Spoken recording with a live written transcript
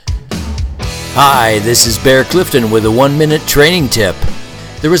Hi, this is Bear Clifton with a 1-minute training tip.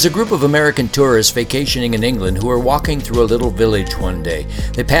 There was a group of American tourists vacationing in England who were walking through a little village one day.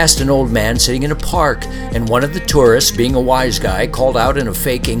 They passed an old man sitting in a park, and one of the tourists, being a wise guy, called out in a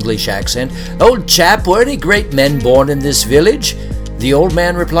fake English accent, "Old chap, were any great men born in this village?" The old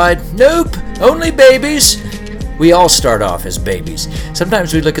man replied, "Nope, only babies." We all start off as babies.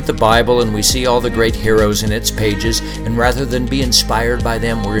 Sometimes we look at the Bible and we see all the great heroes in its pages, and rather than be inspired by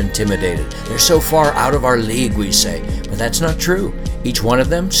them, we're intimidated. They're so far out of our league, we say. But that's not true. Each one of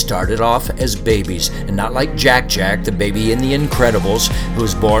them started off as babies, and not like Jack Jack, the baby in The Incredibles, who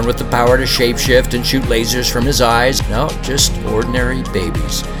was born with the power to shapeshift and shoot lasers from his eyes. No, just ordinary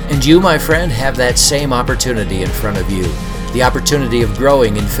babies. And you, my friend, have that same opportunity in front of you. The opportunity of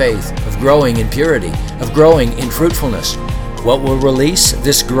growing in faith, of growing in purity, of growing in fruitfulness. What will release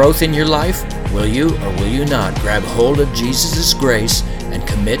this growth in your life? Will you or will you not grab hold of Jesus' grace and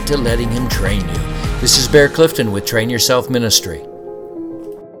commit to letting Him train you? This is Bear Clifton with Train Yourself Ministry.